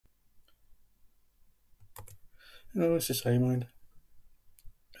Hello, it's just mind.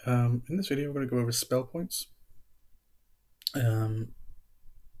 In this video, we're going to go over spell points. This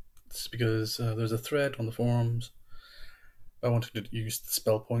is because there's a thread on the forums. I wanted to use the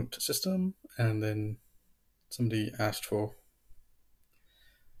spell point system, and then somebody asked for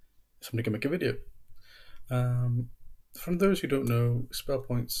somebody can make a video. For those who don't know, spell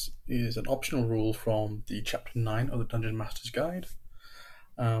points is an optional rule from the Chapter 9 of the Dungeon Master's Guide.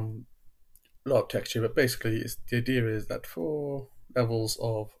 A lot of text here, but basically the idea is that for levels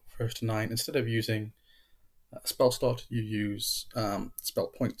of 1st to 9, instead of using a spell slot, you use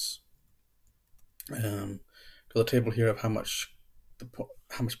spell points. Got a table here of how much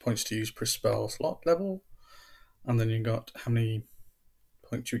points to use per spell slot level, and then you got how many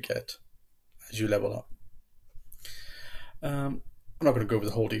points you get as you level up. I'm not going to go over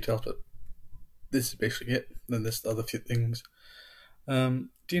the whole details, but this is basically it. Then there's the other few things.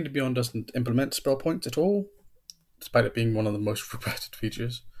 D&D Beyond doesn't implement spell points at all, despite it being one of the most requested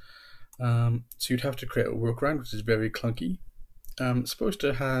features. So you'd have to create a workaround, which is very clunky.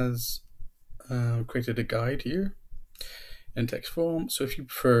 Supposter has created a guide here in text form, so if you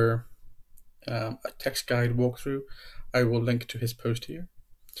prefer a text guide walkthrough, I will link to his post here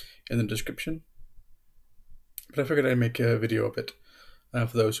in the description. But I figured I'd make a video of it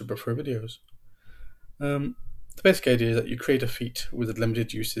for those who prefer videos. The basic idea is that you create a feat with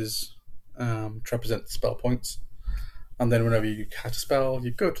limited uses to represent the spell points, and then whenever you cast a spell,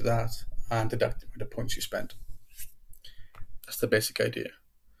 you go to that and deduct the points you spent. That's the basic idea.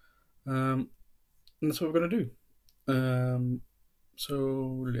 And that's what we're going to do.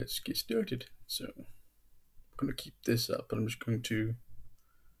 So let's get started. So I'm going to keep this up, but I'm just going to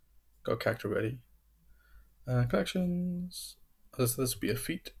got a character ready. Collections. This will be a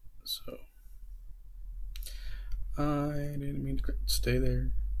feat. So I didn't mean to stay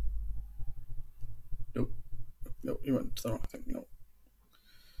there. Nope. Nope, you went to the wrong thing. Nope.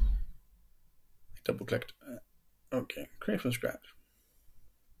 I double clicked. Okay, create from scratch.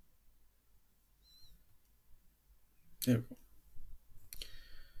 There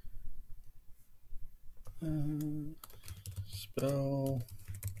we go. Spell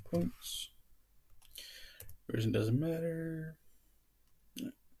points. Version doesn't matter.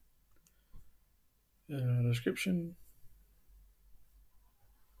 Description.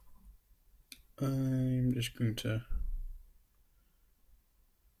 I'm just going to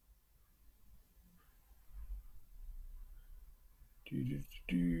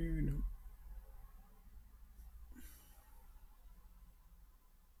no.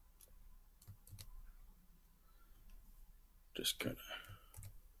 Just gonna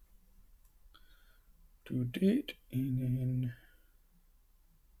do it, and then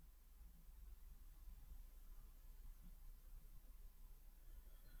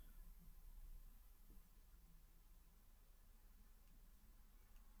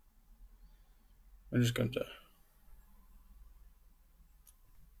I'm just going to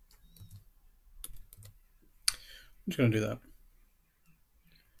do that.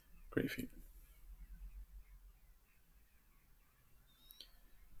 Great feat.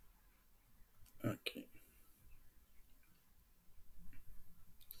 Okay.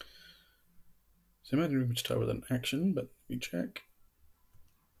 So imagine we would start with an action, but we check.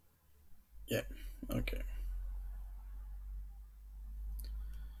 Yeah. Okay.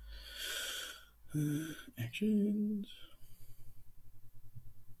 Actions.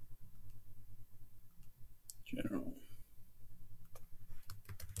 General.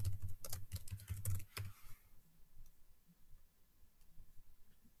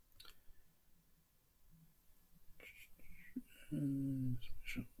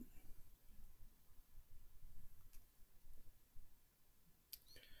 Special.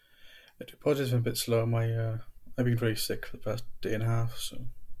 I do apologize, I'm a bit slow. I've been very sick for the past day and a half, so.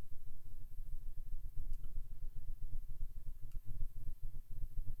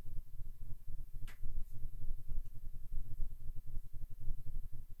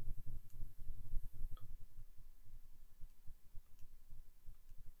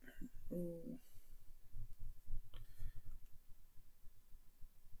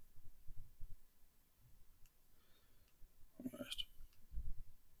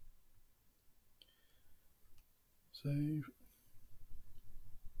 Save.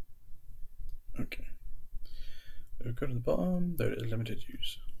 Okay. So go to the bottom. There it is, limited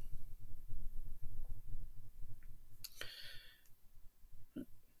use.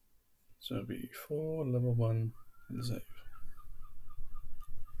 So it'll be 4, level 1, and save.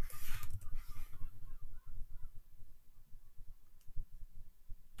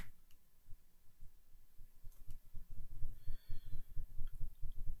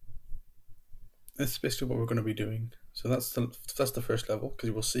 That's basically what we're going to be doing. So that's the first level, because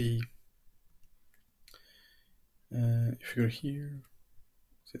you will see if you go here,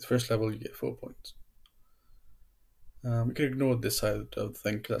 see the first level you get 4 points. We can ignore this side of the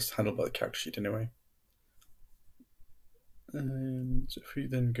thing because that's handled by the character sheet anyway. And so if we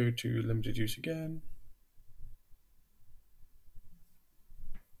then go to limited use again,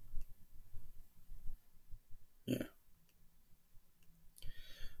 yeah,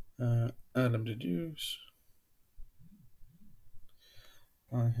 add limited use.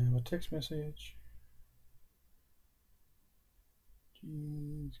 I have a text message.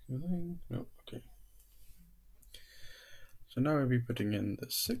 Jeez, no, okay. So now we'll be putting in the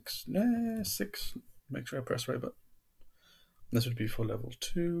 6. Make sure I press the right button. This would be for level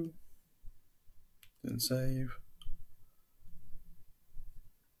 2. Then save.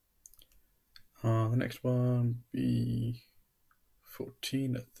 The next one be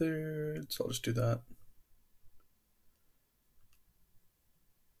 14 1/3. So I'll just do that.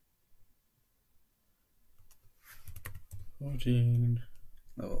 14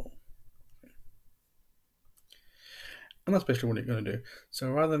 level. And that's basically what you're going to do.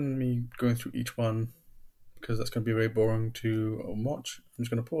 So rather than me going through each one, because that's going to be very boring to watch, I'm just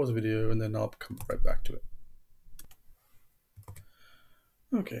going to pause the video and then I'll come right back to it.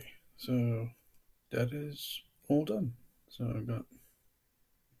 Okay, so that is all done. So I've got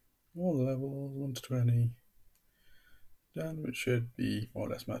all the levels 1 to 20 done, which should be more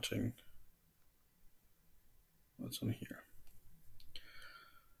or less matching what's on here.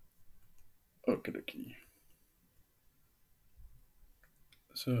 Okie dokie.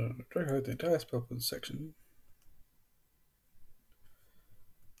 So drag out the entire spellpoints section.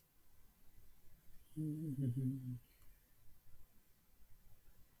 And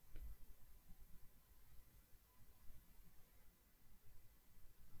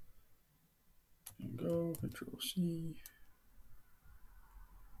go, Control C.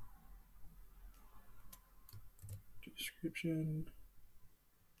 Description.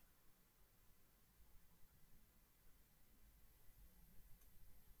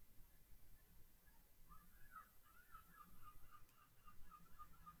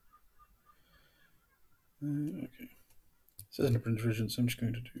 Okay. It says in a print version, so I'm just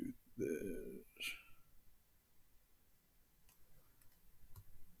going to do this.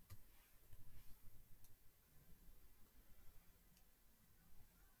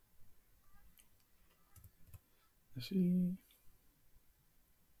 Let's see.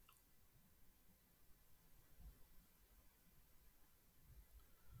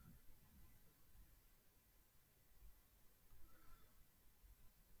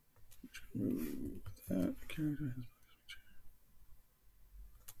 Move that character.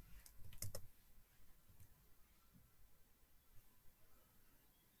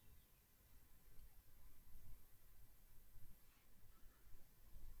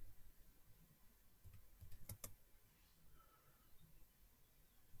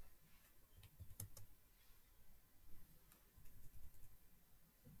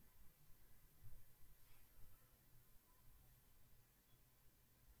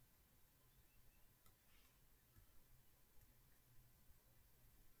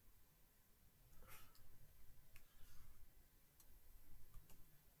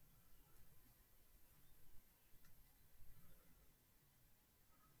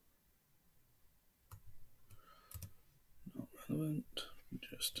 Not relevant.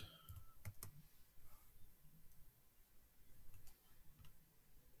 Just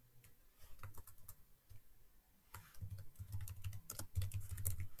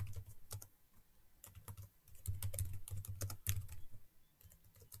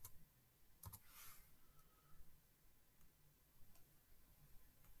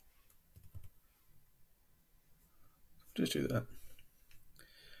do that.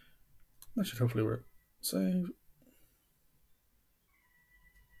 That should hopefully work. Save.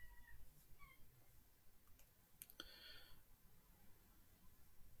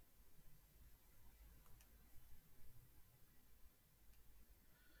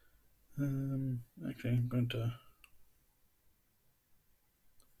 Actually, I'm going to.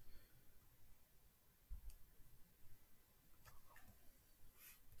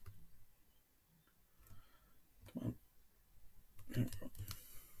 Come on. Here we go.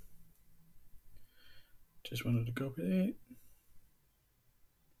 Just wanted to copy it.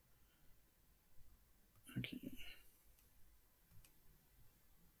 Okay.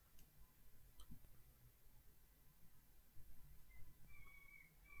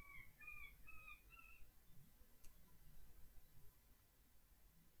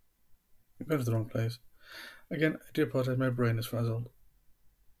 I'm going to the wrong place. Again, I do apologize, my brain is frazzled.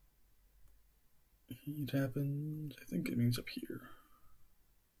 It happens. I think it means up here.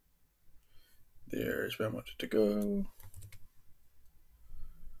 There's where I want it to go.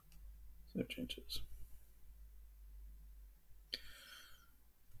 Save changes.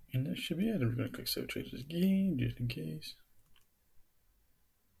 And that should be it. I'm going to click Save Changes again, just in case.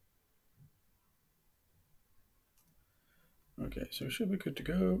 Okay, so we should be good to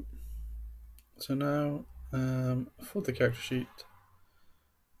go. So now, for the character sheet,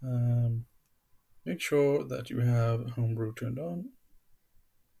 make sure that you have Homebrew turned on.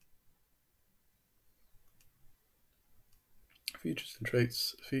 Features and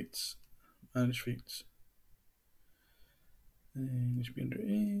traits, feats, manage feats. And it should be under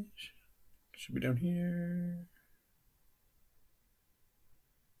age. It should be down here.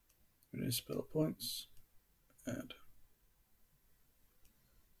 It is spell points. Add.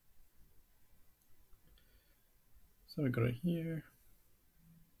 So we got it here.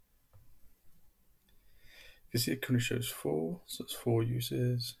 You can see it currently shows 4, so it's 4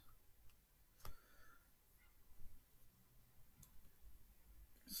 uses.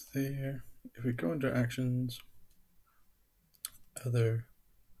 It's there. If we go under actions, other,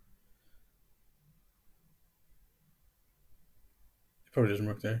 it probably doesn't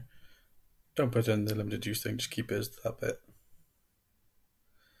work there. Don't put in the limited use thing, just keep it as that bit.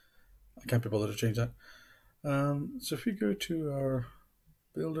 I can't be bothered to change that. So if we go to our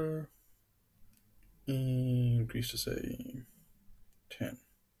builder, increase to say 10.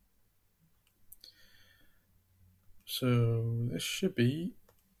 So this should be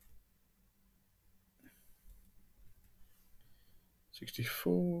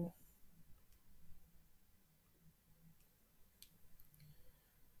 64.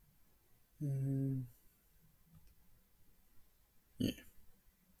 Yeah.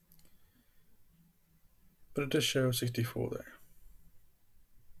 But it does show 64 there.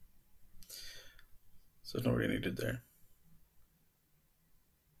 So it's not really needed there.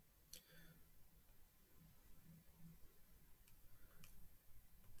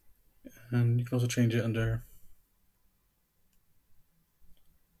 And you can also change it under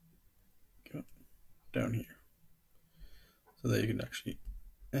down here. So there you can actually,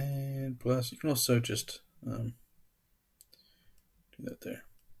 and plus you can also just do that there.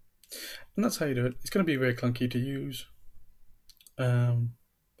 And that's how you do it. It's going to be very clunky to use,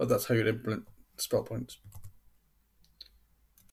 but that's how you implement spell points.